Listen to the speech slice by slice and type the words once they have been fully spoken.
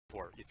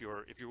for if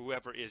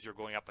whoever is you're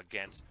going up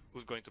against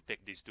who's going to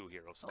pick these two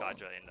heroes,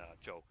 Kaja and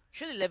Joe.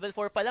 Actually, level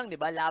 4 pa lang, di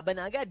ba? Laban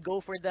na agad.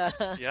 Go for the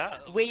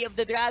way of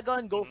the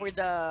dragon. Go for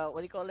the, what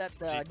do you call that?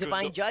 The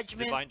divine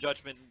judgment. Divine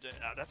judgment.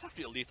 That's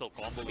actually a lethal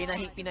combo.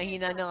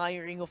 Pinahina na nga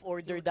yung Ring of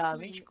Order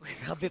damage.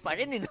 Grabe pa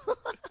rin, no?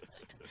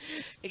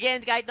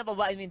 Again, kahit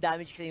napabaan mo yung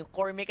damage kasi yung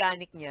core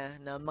mechanic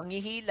niya na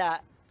manghihila,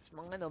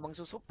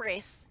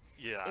 mangsusuppress,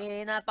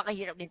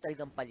 napakahirap din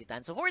talagang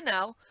palitan. So for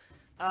now,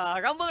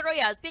 Rumble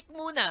Royale, pick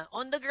muna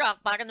on the Grok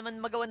para naman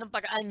magawa ng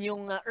paraan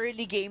yung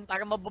early game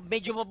para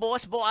medyo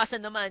mabawas-bawasan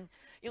naman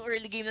yung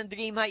early game ng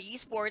DreamHigh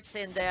Esports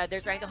and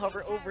they're trying to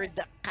hover over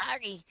the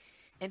carry.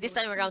 And this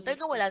time around,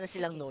 talagang wala na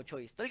silang no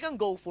choice.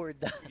 Talagang go for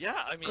the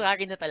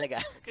carry na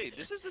talaga. Okay,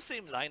 this is the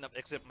same lineup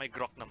except may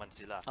Grok naman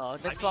sila.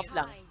 Nag-swap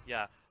lang.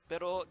 Yeah.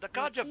 Pero the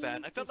Kaja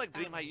ban, I felt like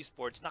DreamHigh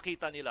Esports,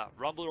 nakita nila,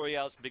 Rumble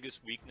Royale's biggest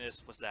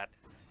weakness was that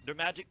their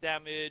magic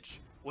damage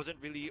wasn't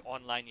really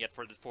online yet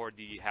for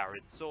the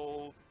Harith.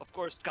 So, of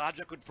course,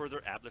 Kaja could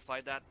further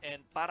amplify that.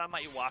 And para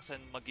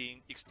maiwasan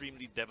maging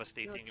extremely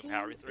devastating yung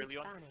Harith early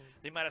on,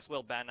 they might as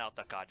well ban out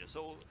the Kaja.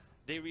 So,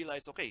 they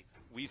realized, okay,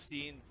 we've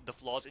seen the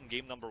flaws in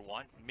game number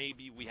 1.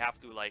 Maybe we have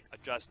to like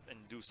adjust and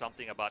do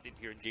something about it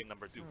here in game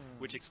number 2,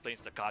 which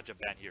explains the Kaja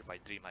ban here by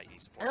DreamHigh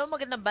Esports. Ano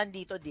magandang ban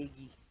dito,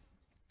 Diggy?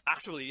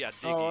 Actually, yeah,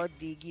 Diggy.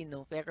 Diggy,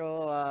 no.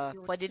 Pero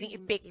pwede ding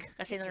i-pick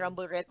kasi ng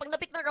Rumble Royale. Pag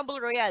na-pick ng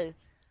Rumble Royale,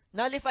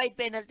 nullified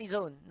penalty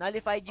zone.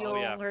 Nullified yung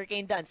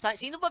Hurricane Dance.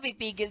 Sino ba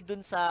pipigil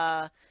dun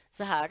sa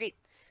Harith?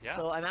 Yeah.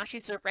 So, I'm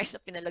actually surprised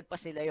na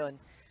pinalagpas nila yon.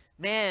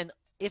 Man,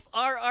 if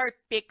RR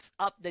picks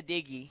up the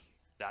Diggy,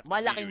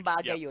 malaking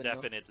bagay yun.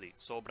 Definitely.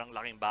 No? Sobrang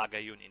laking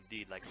bagay yun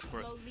indeed. Like, of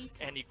course,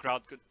 any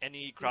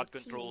crowd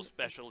control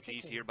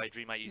specialties here by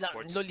DreamHigh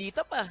Esports.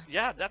 Lolita pa.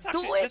 Yeah, that's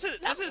actually,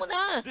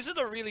 this is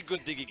a really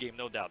good Diggy game,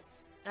 no doubt.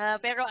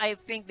 Pero I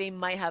think they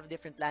might have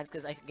different plans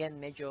because again,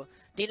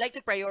 they like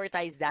to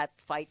prioritize that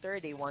fighter.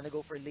 They want to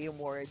go for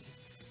Leomord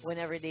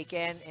whenever they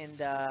can,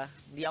 and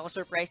hindi ako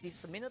surprised dito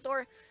sa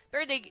Minotaur.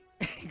 Pero they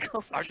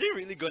go for... Are they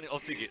really going to... Oh,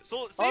 sige.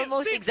 So,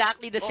 almost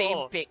exactly the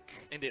same pick.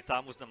 Hindi,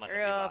 Tamus naman.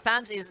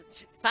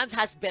 Fams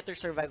has better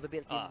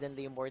survivability than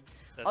Leomord.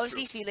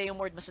 Obviously, si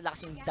Leomord mas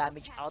malakas yung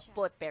damage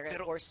output, pero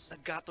of course...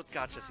 nagatot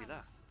kacha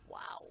sila.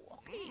 Wow,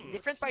 okay.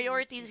 Different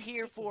priorities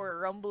here for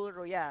Rumble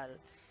Royale.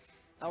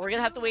 We're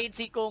gonna have to wait and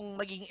see kung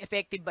magiging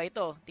effective ba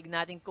ito.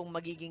 Tignan natin kung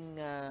magiging...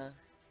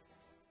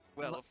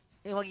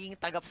 magiging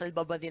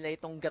tagapsalba ba nila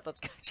itong gatot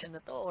kacha na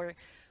to, or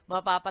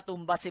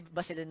mapapatumba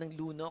ba sila ng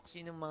Lunox?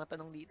 Yun yung mga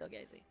tanong dito,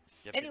 guys.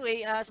 Yep.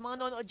 Anyway, sa mga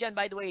nanonood dyan,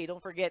 by the way,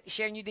 don't forget,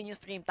 share nyo din yung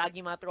stream, tag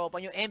yung mga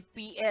tropa nyo,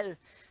 MPL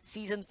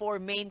Season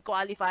 4 main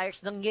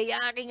qualifiers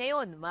nangyayari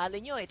ngayon. Mahal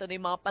nyo, ito na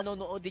yung mga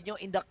panonood nyo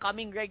in the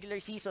coming regular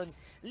season,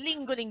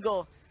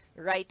 linggo-linggo,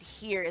 right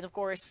here. And of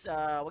course,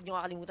 wag nyo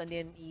kakalimutan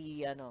din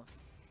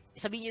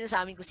sabihin nyo na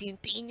sa amin kung sino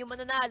tingin nyo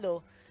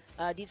mananalo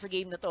dito sa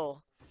game na to.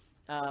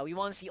 We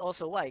want to see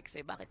also why.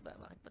 Kasi bakit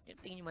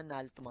tingin nyo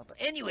mananalo ito mga to?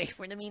 Anyway,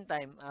 for the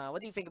meantime,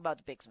 what do you think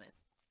about the picks, man?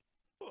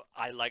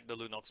 I like the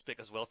Lunox pick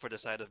as well for the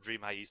side of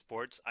DreamHigh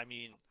Esports. I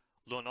mean,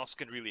 Lunox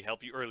can really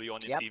help you early on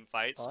in team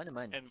fights.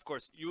 And of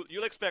course,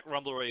 you'll expect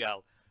Rumble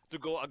Royale to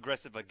go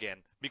aggressive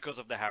again because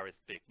of the Harith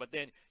pick. But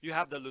then you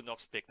have the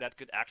Lunox pick that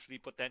could actually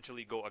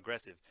potentially go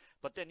aggressive.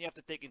 But then you have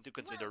to take into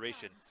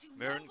consideration,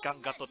 meron kang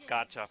gatot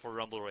kacha for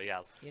Rumble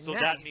Royale. So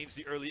that means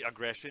the early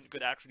aggression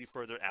could actually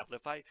further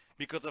amplify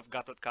because of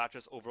gatot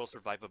kacha's overall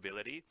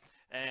survivability.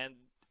 And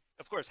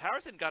of course,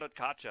 Harith and gatot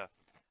kacha,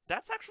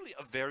 that's actually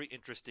a very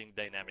interesting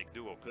dynamic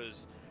duo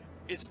because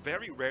it's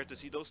very rare to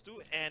see those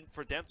two, and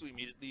for them to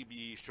immediately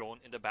be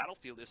shown in the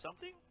battlefield is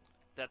something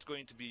that's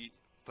going to be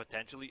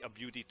potentially a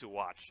beauty to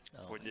watch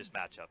for this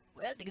matchup.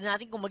 Well, tignan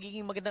natin kung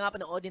magiging maganda nga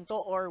panoodin to,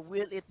 or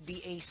will it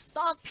be a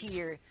stop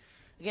here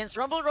against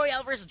Rumble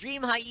Royale versus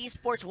DreamHigh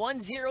Esports.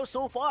 1-0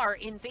 so far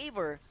in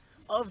favor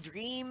of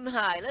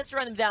DreamHigh. Let's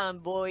run them down,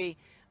 boy.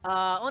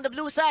 On the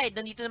blue side,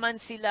 nandito naman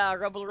sila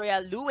Rumble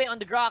Royale. Lue on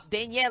the Grok,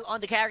 Daniel on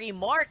the carry,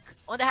 Mark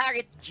on the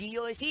Harith,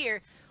 Gio is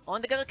here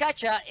on the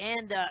Galakacha,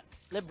 and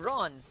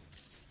LeBron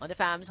on the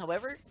Fams.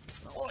 However,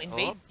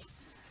 invade.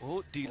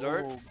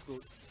 Dealer.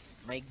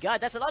 My God,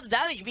 that's a lot of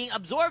damage being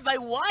absorbed by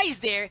Wise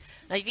there.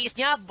 Natitis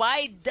niya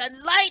by the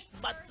light,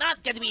 but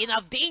not gonna be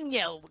enough.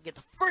 Daniel will get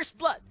the first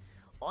blood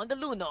on the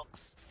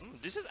Lunox.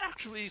 This is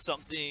actually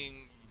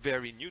something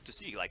very new to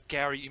see, like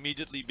Carry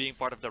immediately being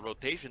part of the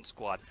rotation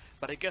squad.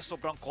 But I guess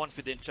sobrang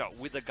confident siya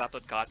with the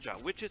gatot kacha,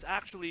 which is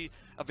actually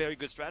a very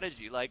good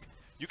strategy. Like,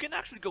 you can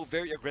actually go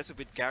very aggressive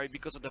with Carry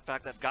because of the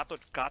fact that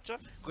gatot kacha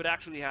could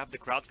actually have the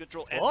crowd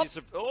control and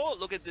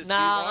look at this.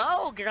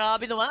 Now,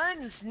 grabe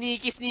naman.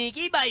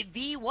 Sneaky by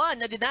V1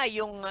 na deny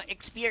yung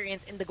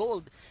experience and the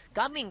gold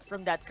coming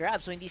from that grab.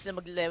 So hindi sila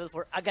mag-level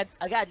 4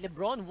 agad.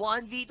 LeBron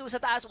 1v2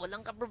 sa taas,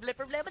 walang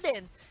problema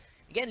din.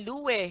 Again,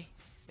 Lue,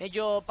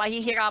 medyo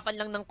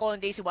pahihirapan lang ng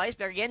konti si Wise,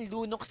 pero again,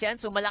 Lunox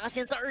yan, so malakas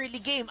yan sa early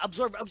game.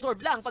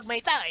 Absorb lang pag may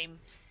time.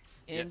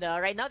 And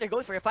right now, they're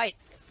going for a fight.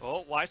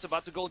 Oh, Wise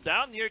about to go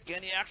down here.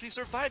 Can he actually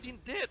survive? He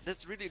did.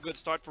 That's really a good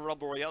start for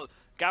Rumble Royale.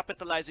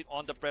 capitalizing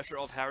on the pressure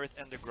of Harith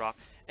and the Grok.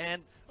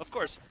 And of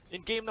course,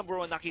 in game number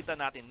 1, nakita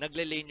natin,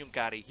 nagle-lane yung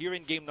carry. Here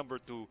in game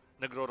number 2,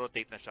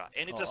 nagro-rotate na siya.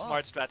 And it's a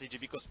smart strategy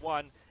because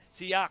one,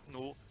 si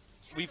Yaknu,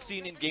 we've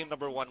seen in game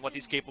number 1 what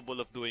he's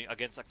capable of doing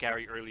against a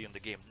carry early in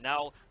the game.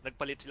 Now,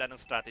 nagpalit sila ng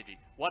strategy.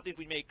 What if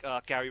we make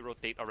carry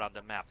rotate around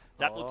the map?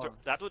 That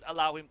would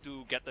allow him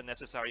to get the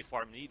necessary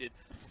farm needed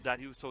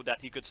so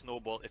that he could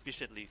snowball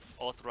efficiently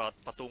all throughout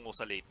patungo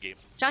sa late game.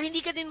 Tsaka hindi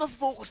ka din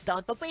ma-focus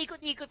down. Pag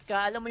paikot-ikot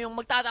ka, alam mo yung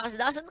magtatakas,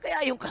 saan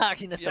kaya yung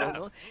carry na to?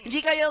 No? Hindi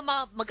kayo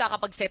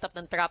magkakapag-setup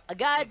ng trap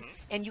agad,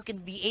 and you can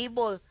be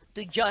able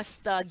to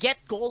just get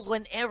gold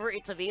whenever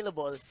it's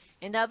available.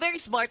 And very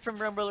smart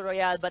from Rumble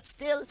Royale, but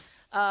still,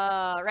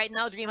 right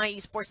now, DreamHigh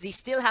Esports, they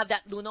still have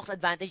that Lunox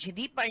advantage.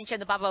 Hindi pa rin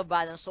siya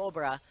napapababa ng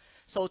sobra.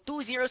 So,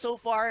 2-0 so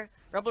far.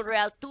 Rumble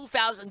Royale,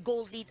 2,000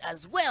 gold lead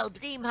as well.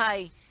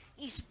 DreamHigh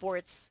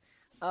Esports,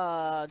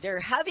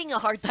 they're having a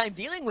hard time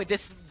dealing with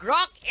this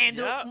Grok and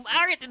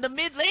Arit in the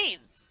mid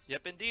lane.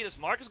 Yep, indeed. As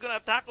Mark is going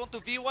to attack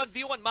onto V1.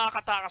 V1,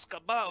 makakatakas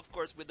ka ba? Of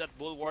course, with that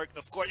bulwark.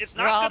 Of course, it's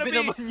not going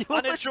to be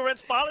an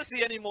insurance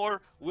policy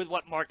anymore with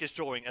what Mark is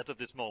showing as of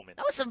this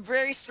moment. That was a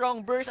very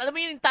strong burst. Alam mo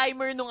yung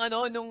timer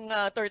nung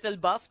turtle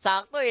buff?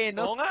 Sakto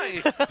no? Oo nga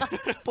eh.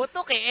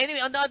 Putok Anyway,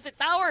 on the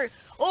tower.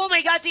 Oh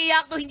my God, si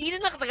Yakno, hindi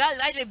na nakatagal.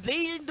 Right?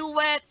 Blazing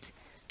duet.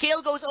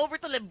 Kill goes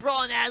over to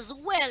LeBron as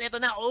well. Ito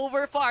na,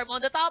 over farm on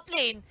the top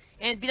lane.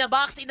 And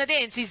binaboxing na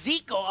din si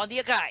Zico on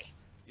the Akai.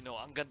 You know,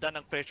 ang ganda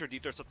ng pressure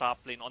dito sa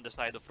top lane on the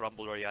side of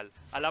Rumble Royale.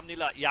 Alam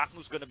nila,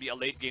 Yaknu's gonna be a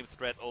late game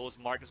threat.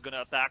 Mark is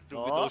gonna attack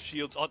through with those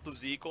shields onto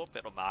Zico,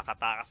 pero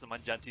makakatakas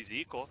naman dyan si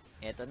Zico.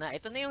 Ito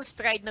na yung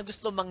stride na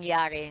gusto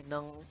mangyari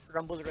ng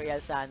Rumble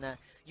Royale sana.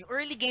 Yung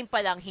early game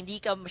pa lang, hindi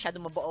ka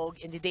masyadong mabaog.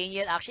 And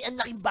Daniel, actually, ang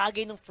laking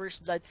bagay ng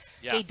first blood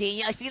kay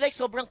Daniel. I feel like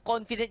sobrang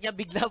confident niya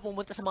bigla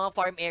pumunta sa mga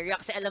farm area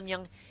kasi alam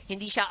niyang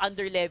hindi siya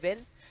under level.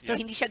 So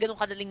hindi siya ganun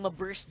kadaling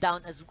ma-burst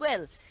down as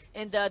well.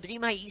 And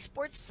DreamHigh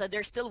Esports,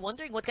 they're still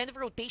wondering what kind of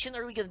rotation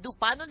are we gonna do?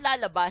 Paano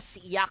lalabas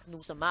si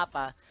Yaknu sa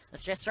mapa?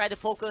 Let's just try to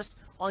focus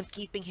on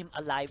keeping him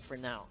alive for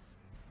now.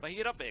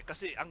 Mahirap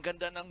kasi ang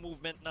ganda ng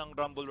movement ng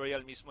Rumble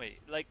Royale mismo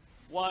Like,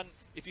 one,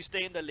 if you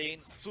stay in the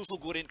lane,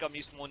 susugurin ka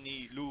mismo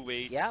ni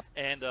Luwei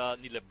and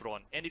ni LeBron.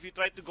 And if you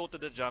try to go to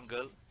the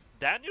jungle,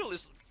 Daniel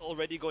is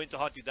already going to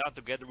hunt you down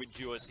together with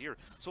Gios here.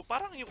 So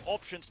parang yung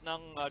options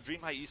ng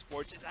DreamHigh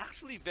Esports is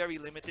actually very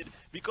limited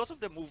because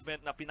of the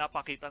movement na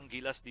pinapakita ang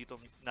gilas dito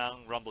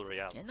ng Rumble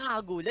Royale. Yan,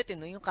 nakagulat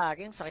yung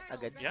carry, yung sakit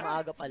agad,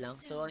 maaga pa lang.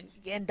 So,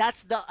 and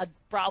that's the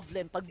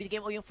problem. Pag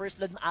binigay mo yung first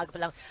blood, maaga pa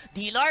lang.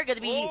 D-Lar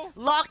gonna be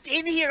locked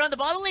in here on the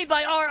bottom lane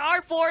by RR.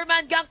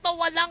 4-man gang to,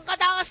 walang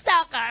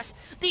katakas-takas.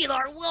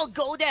 D-Lar will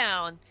go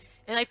down.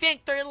 And I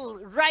think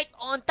Turtle, right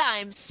on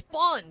time,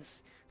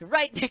 spawns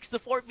right next to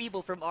 4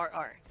 people from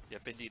RR.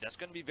 Yep, indeed. That's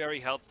going to be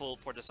very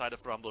helpful for the side of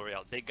Rumble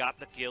Royale. They got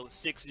the kill.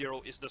 6-0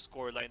 is the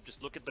scoreline.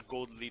 Just look at the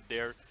gold lead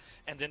there.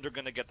 And then they're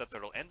going to get the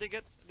turtle. And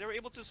they're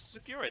able to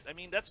secure it. I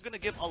mean, that's going to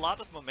give a lot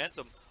of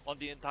momentum on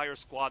the entire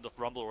squad of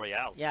Rumble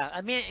Royale. Yeah,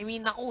 I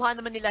mean nakuha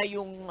naman nila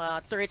yung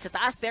turret sa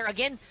taas. Pero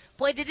again,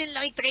 pwede din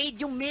lang i-trade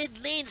yung mid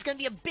lane. It's going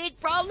to be a big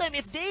problem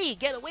if they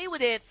get away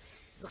with it.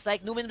 Looks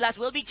like Numen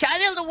Blast will be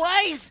channeled. The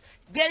Wise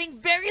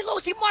getting very low.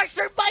 Si Mark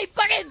survive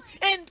pa rin.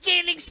 And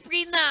killing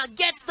spree na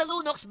gets the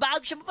Lunox bago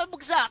siya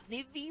mapabugsak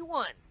ni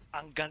V1.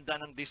 Ang ganda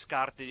ng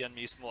diskarte yan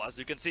mismo. As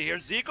you can see here,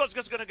 Zico's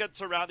just gonna get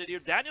surrounded here.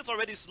 Daniel's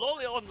already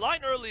slowly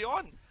online early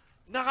on.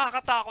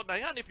 Nakakatakot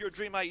na yan if you're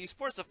DreamHigh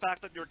Esports. The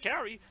fact that your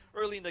carry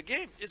early in the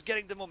game is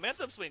getting the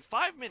momentum swing.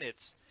 5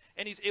 minutes.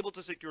 And he's able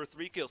to secure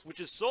 3 kills, which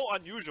is so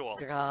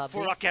unusual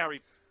for a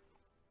carry.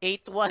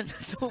 8-1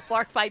 so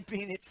far, 5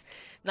 minutes.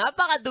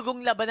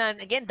 Napakadugong labanan.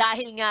 Again,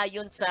 dahil nga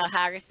yun sa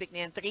Harith pick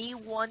na yan,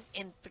 3-1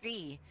 and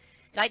 3.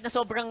 Kahit na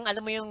sobrang,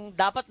 alam mo yung,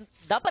 dapat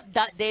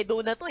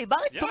dedo na to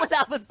Bakit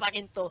tumalaban pa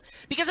rin to?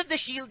 Because of the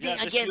shielding,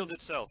 again, the shield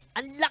itself.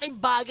 Ang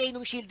laking bagay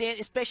ng shield din,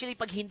 especially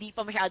pag hindi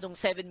pa masyadong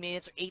 7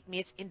 minutes or 8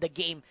 minutes in the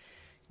game.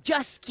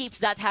 Just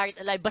keeps that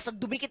Harith alive. Basta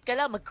dumikit ka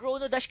lang,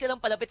 mag-chrono dash ka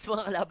lang palapit sa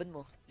mga kalaban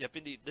mo. Yep,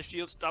 indeed. The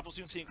shields, tapos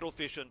yung synchro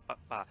vision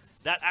pa,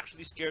 that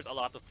actually scares a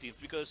lot of teams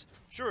because,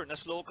 sure,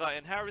 na-slow ka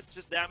and Harith's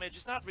damage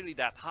is not really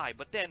that high.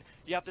 But then,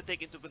 you have to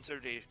take into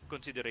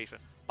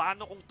consideration,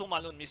 paano kung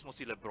tumalon mismo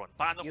si LeBron?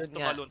 Paano kung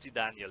tumalon si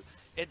Daniel?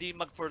 E di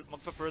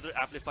mag-further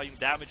amplify yung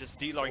damage as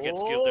D-Lar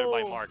gets killed there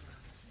by Mark.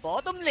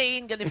 Bottom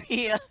lane, gonna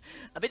be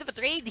a bit of a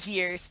trade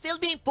here. Still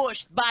being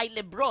pushed by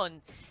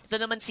LeBron.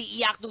 Ito naman si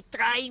Yaknu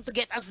trying to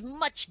get as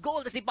much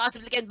gold as he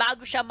possibly can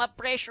bago siya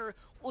ma-pressure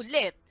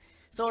ulit.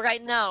 So right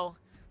now,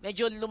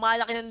 medyo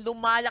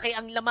lumalaki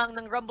ang lamang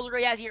ng Rumble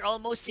Royale here.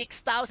 Almost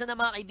 6,000 na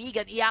mga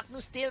kaibigan. Yaknu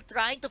still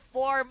trying to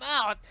form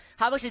out.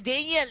 Habang si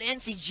Daniel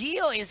and si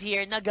Gio is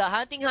here,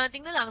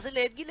 nag-hunting-hunting na lang sa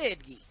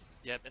Ledgi-Ledgi.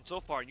 Yep, and so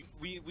far,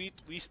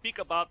 we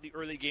speak about the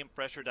early game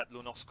pressure that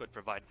Lunox could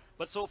provide.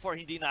 But so far,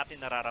 hindi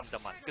natin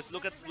nararamdaman. Because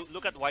look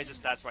at Wise's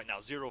stats right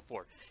now,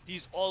 0-4.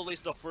 He's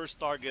always the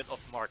first target of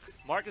Mark.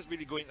 Mark is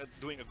really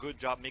doing a good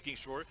job making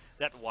sure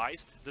that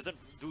Wise doesn't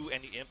do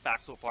any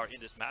impact so far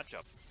in this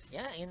matchup.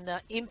 Yeah, and the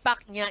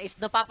impact niya is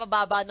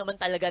napapababa naman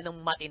talaga ng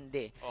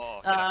matindi.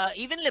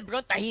 Even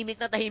Lebron,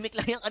 tahimik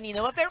lang yan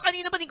kanina. Pero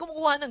kanina pa din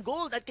kumukuha ng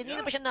gold at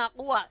kanina pa siya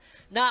nakakuha.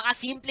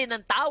 Nakasimple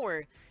ng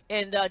tower.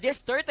 And this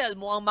turtle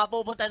mukhang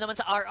mapupunta naman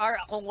sa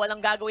RR kung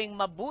walang gagawing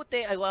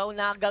mabuti, ay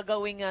walang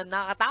gagawing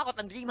nakatakot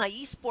ang DreamHigh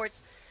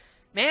Esports.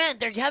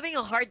 Man, they're having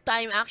a hard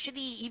time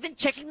actually even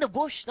checking the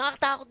bush.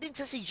 Nakakatakot din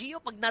sa si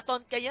Gio pag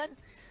nataunt ka yan.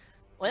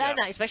 Wala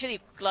na, especially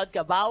Claude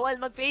ka. Bawal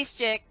mag-face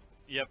check.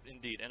 Yep,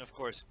 indeed. And of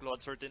course,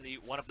 Claude certainly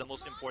one of the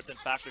most important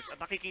factors. At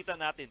nakikita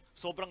natin,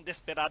 sobrang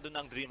desperado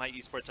ng DreamHigh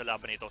Esports sa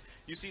laban nito.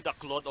 You see the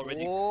Claude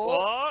already.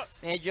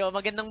 Medyo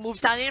magandang move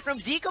sana yun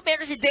from Zico.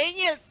 Pero si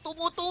Daniel,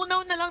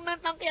 tumutunaw na lang ng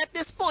tangke at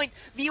this point.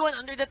 V1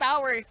 under the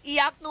tower.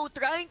 Iakno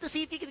trying to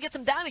see if he can get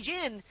some damage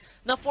in.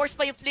 Na-force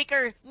pa yung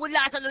flicker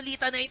mula sa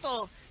Lolita na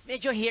ito.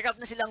 Medyo hirap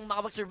na silang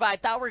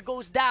makapag-survive. Tower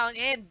goes down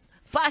and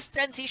fast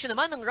transition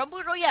naman ng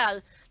Rumble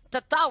Royale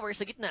sa tower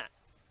sa gitna.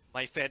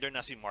 May feather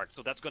na si Mark.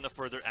 So that's gonna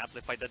further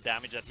amplify the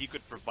damage that he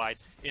could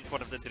provide in front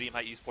of the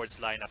DreamHigh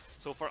Esports lineup.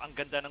 So far, ang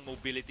ganda ng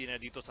mobility na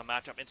dito sa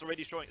matchup. It's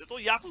already showing. Ito,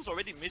 Yaku's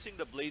already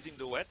missing the Blazing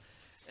Duet.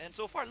 And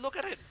so far, look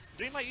at it.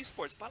 DreamHigh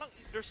Esports, parang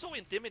they're so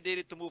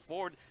intimidated to move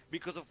forward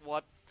because of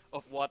what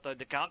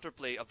the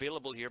counterplay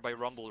available here by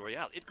Rumble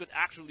Royale. It could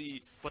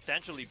actually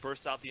potentially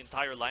burst out the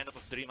entire lineup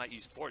of DreamHigh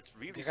Esports.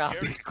 Really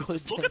scary.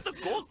 Look at the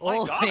gold.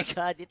 Oh my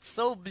god, it's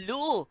so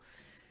blue.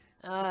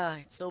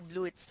 It's so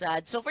blue, it's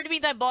sad. So for the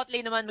meantime, bot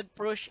lane naman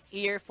mag-push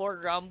here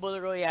for Rumble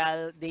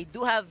Royale. They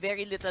do have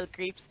very little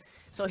creeps.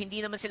 So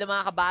hindi naman sila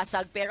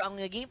makakabasag. Pero ang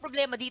naging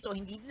problema dito,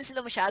 hindi na sila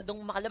masyadong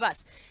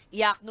makalabas.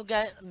 Iakno,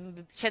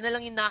 siya na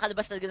lang yung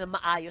nakakalabas talaga na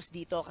maayos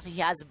dito kasi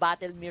he has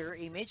battle mirror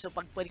image. So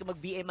pag pwede ka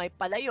mag-BMI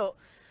palayo.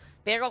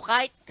 Pero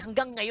kahit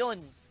hanggang ngayon,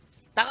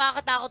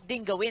 nakakatakot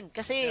din gawin.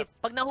 Kasi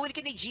pag nahuli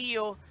ka ni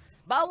Gio,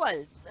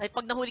 bawal. Ay,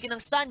 pag nahuli ka ng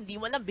stun, di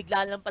mo alam,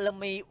 bigla lang palang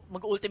may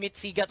mag-ultimate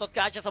si Gatot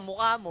Kacha sa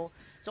mukha mo.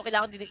 So,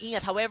 kailangan din ng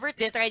ingat. However,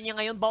 tinatry niya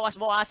ngayon,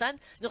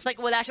 bawas-bawasan. Looks like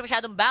wala siya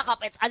masyadong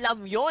backup. At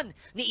alam yon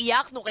ni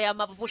Iakno, kaya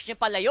mapupush niya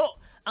palayo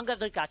ang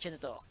Gatot Kacha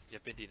nito.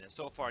 Yep, indeed. And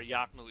so far,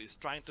 Iakno is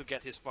trying to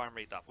get his farm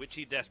rate up, which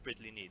he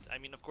desperately needs.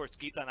 I mean, of course,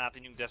 kita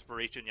natin yung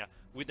desperation niya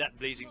with that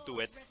Blazing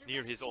Duet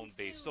near his own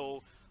base. So,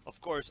 of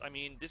course, I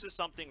mean, this is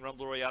something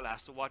Rumble Royale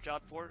has to watch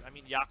out for. I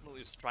mean, Iakno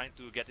is trying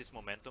to get his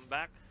momentum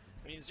back.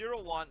 I mean,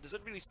 0-1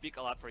 doesn't really speak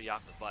a lot for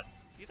Iakno, but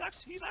he's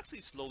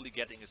actually slowly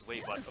getting his way.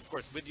 But of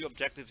course, with the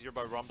objectives here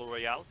by Rumble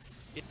Royale,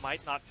 it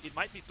might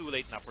be too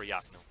late na for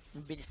Iakno.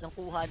 Ang bilis ng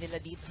kuha nila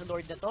dito sa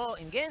Lord na to.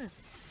 And again,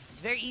 it's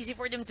very easy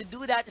for them to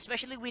do that,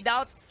 especially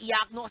without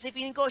Iakno. Kasi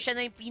feeling ko siya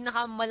na yung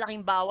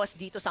pinakamalaking bawas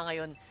dito sa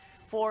ngayon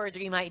for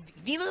DreamHigh.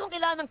 Di mo naman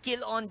kailangan ng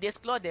kill on this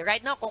Claude eh.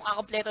 Right now, kung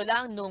kakompleto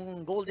lang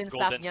nung golden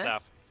staff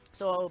niya.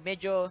 So,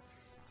 medyo,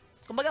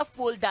 kumbaga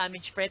full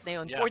damage threat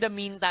na yun for the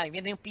meantime.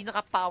 Yan yung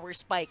pinaka-power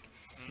spike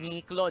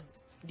ni Claude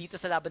dito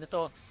sa laban na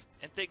to.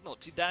 And take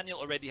note, si Daniel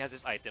already has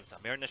his items.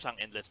 Meron na siyang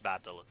endless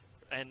battle.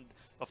 And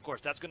of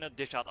course, that's gonna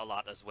dish out a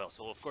lot as well.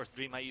 So of course,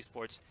 DreamHigh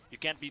Esports, you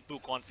can't be too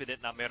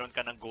confident na meron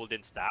ka ng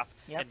golden staff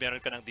and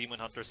meron ka ng Demon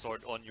Hunter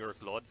sword on your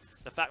Claude.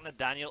 The fact that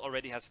Daniel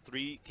already has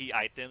 3 key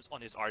items on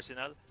his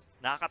arsenal,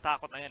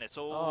 nakakatakot na yan eh.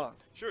 So,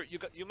 sure,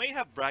 you may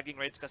have bragging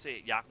rights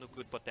kasi Iakno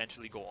could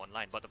potentially go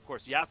online. But of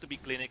course, you have to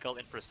be clinical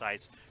and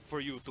precise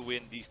for you to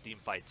win these team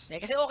fights.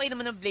 Kasi okay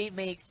naman na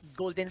may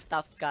golden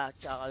stuff ka.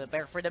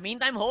 Pero for the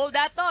meantime, hold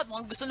that thought.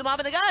 Mukhang gusto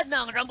lumaban agad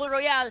ng Rumble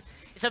Royale.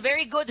 It's a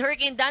very good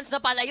Hurricane Dance na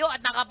palayo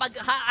at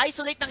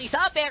nakapag-isolate ng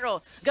isa.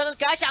 Pero ganun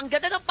ka siya. Ang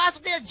ganda ng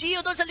pasok nila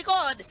Gio doon sa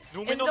likod.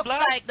 And looks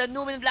like the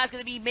Numen Blast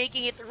gonna be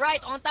making it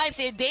right on time.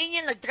 Si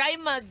Daniel nag-try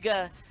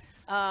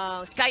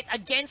kite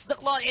against the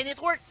Claw, and it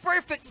worked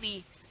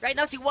perfectly. Right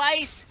now, si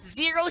Wise,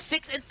 0,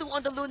 6, and 2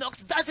 on the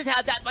Lunox, doesn't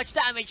have that much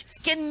damage,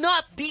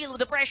 cannot deal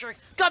with the pressure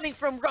coming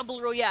from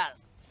Rumble Royale.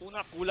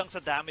 Una, kulang sa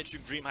damage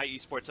yung DreamHigh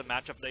Esports sa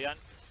matchup na yan.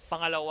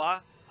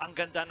 Pangalawa, ang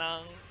ganda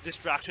ng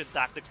distraction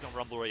tactics ng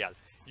Rumble Royale.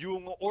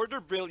 Yung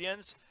Order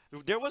Brilliance,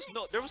 there was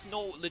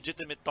no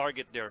legitimate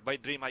target there by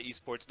DreamHigh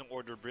Esports ng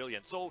Order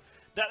Brilliance. So,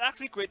 that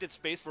actually created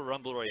space for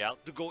Rumble Royale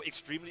to go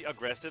extremely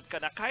aggressive ka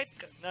na kahit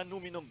na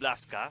Numinum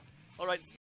Blast ka. Alright,